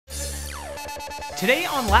Today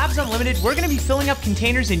on Labs Unlimited, we're going to be filling up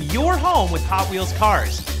containers in your home with Hot Wheels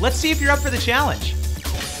cars. Let's see if you're up for the challenge.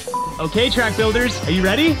 Okay, track builders, are you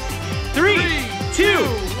ready? 3, 2,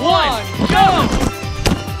 1, go!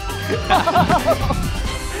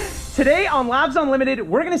 Today on Labs Unlimited,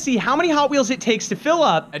 we're going to see how many Hot Wheels it takes to fill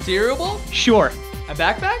up... A cereal? Sure. A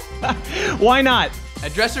backpack? Why not? A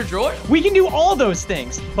dresser drawer? We can do all those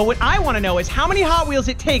things, but what I want to know is how many Hot Wheels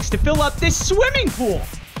it takes to fill up this swimming pool.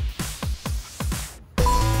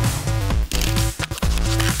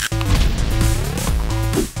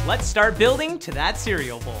 Let's start building to that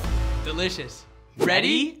cereal bowl. Delicious.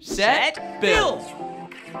 Ready, set, build.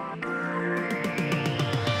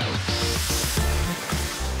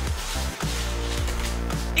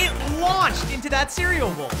 It launched into that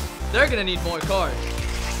cereal bowl. They're gonna need more cars.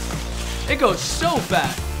 It goes so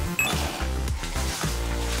fast.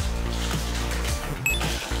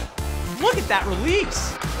 Look at that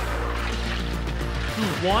release.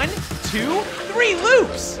 1, 2, 3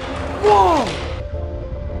 loops. Whoa!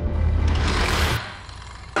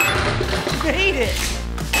 Made it.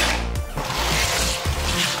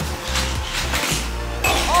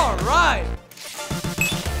 All right.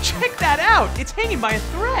 Check that out. It's hanging by a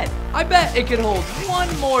thread. I bet it could hold one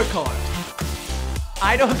more car.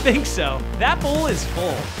 I don't think so. That bowl is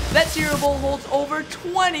full. That cereal bowl holds over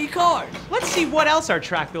 20 cars. Let's see what else our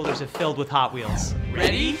track builders have filled with Hot Wheels.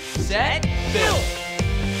 Ready, set, build.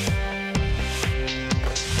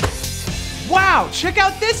 Wow, check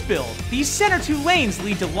out this build. These center 2 lanes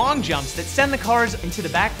lead to long jumps that send the cars into the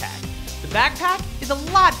backpack. The backpack is a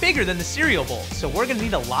lot bigger than the cereal bowl, so we're gonna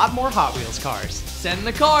need a lot more Hot Wheels cars. Send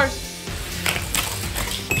the cars.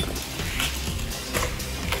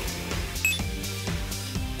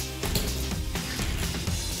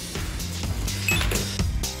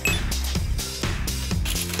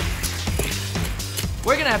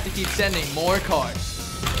 We're gonna have to keep sending more cars.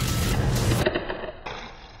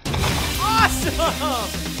 Awesome!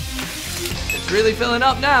 It's really filling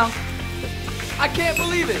up now. I can't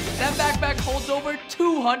believe it. That backpack holds over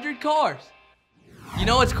 200 cars. You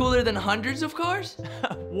know what's cooler than hundreds of cars?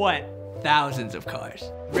 What? Thousands of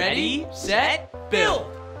cars. Ready, set, build.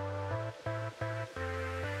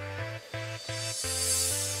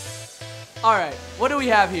 All right, what do we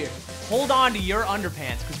have here? Hold on to your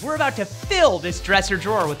underpants, because we're about to fill this dresser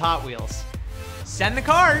drawer with Hot Wheels. Send the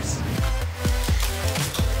cars.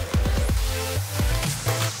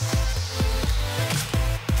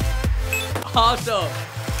 Awesome.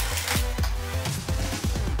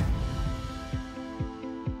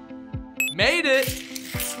 Made it.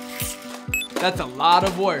 That's a lot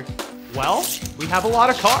of work. Well, we have a lot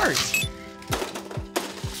of cars.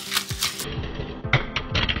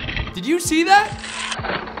 Did you see that?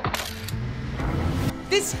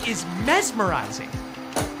 This is mesmerizing.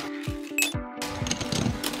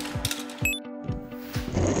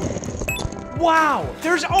 Wow,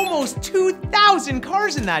 there's almost 2,000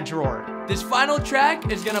 cars in that drawer. This final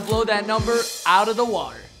track is gonna blow that number out of the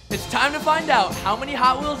water. It's time to find out how many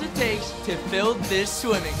Hot Wheels it takes to fill this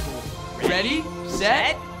swimming pool. Ready,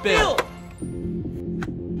 set, build.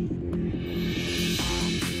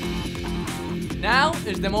 Now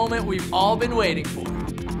is the moment we've all been waiting for.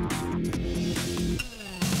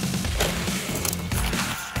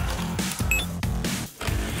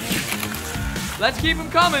 Let's keep them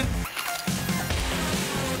coming.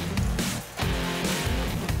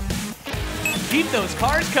 Keep those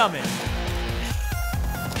cars coming.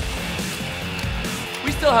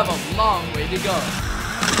 We still have a long way to go.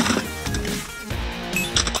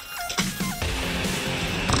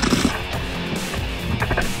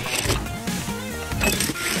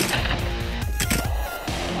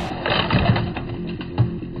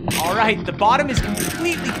 All right, the bottom is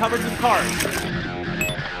completely covered with cars.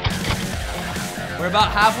 We're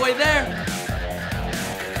about halfway there.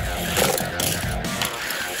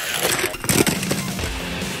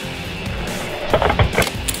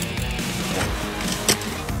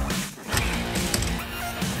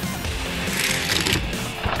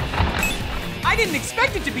 I didn't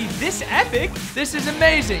expect it to be this epic. This is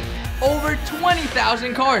amazing. Over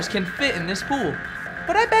 20,000 cars can fit in this pool.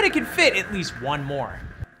 But I bet it can fit at least one more.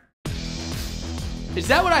 Is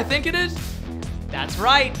that what I think it is? That's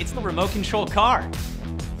right, it's the remote control car.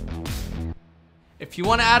 If you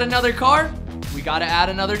want to add another car, we gotta add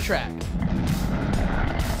another track.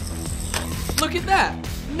 Look at that,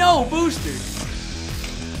 no boosters.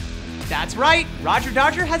 That's right, Roger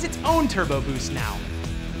Dodger has its own turbo boost now.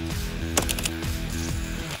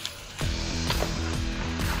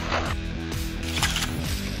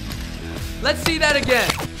 Let's see that again.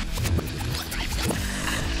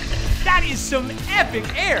 That is some epic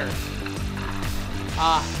air.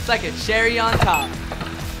 Ah, it's like a cherry on top.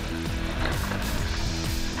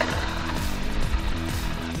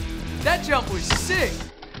 That jump was sick.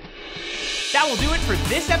 That will do it for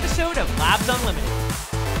this episode of Labs Unlimited.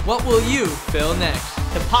 What will you fill next?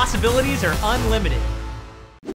 The possibilities are unlimited.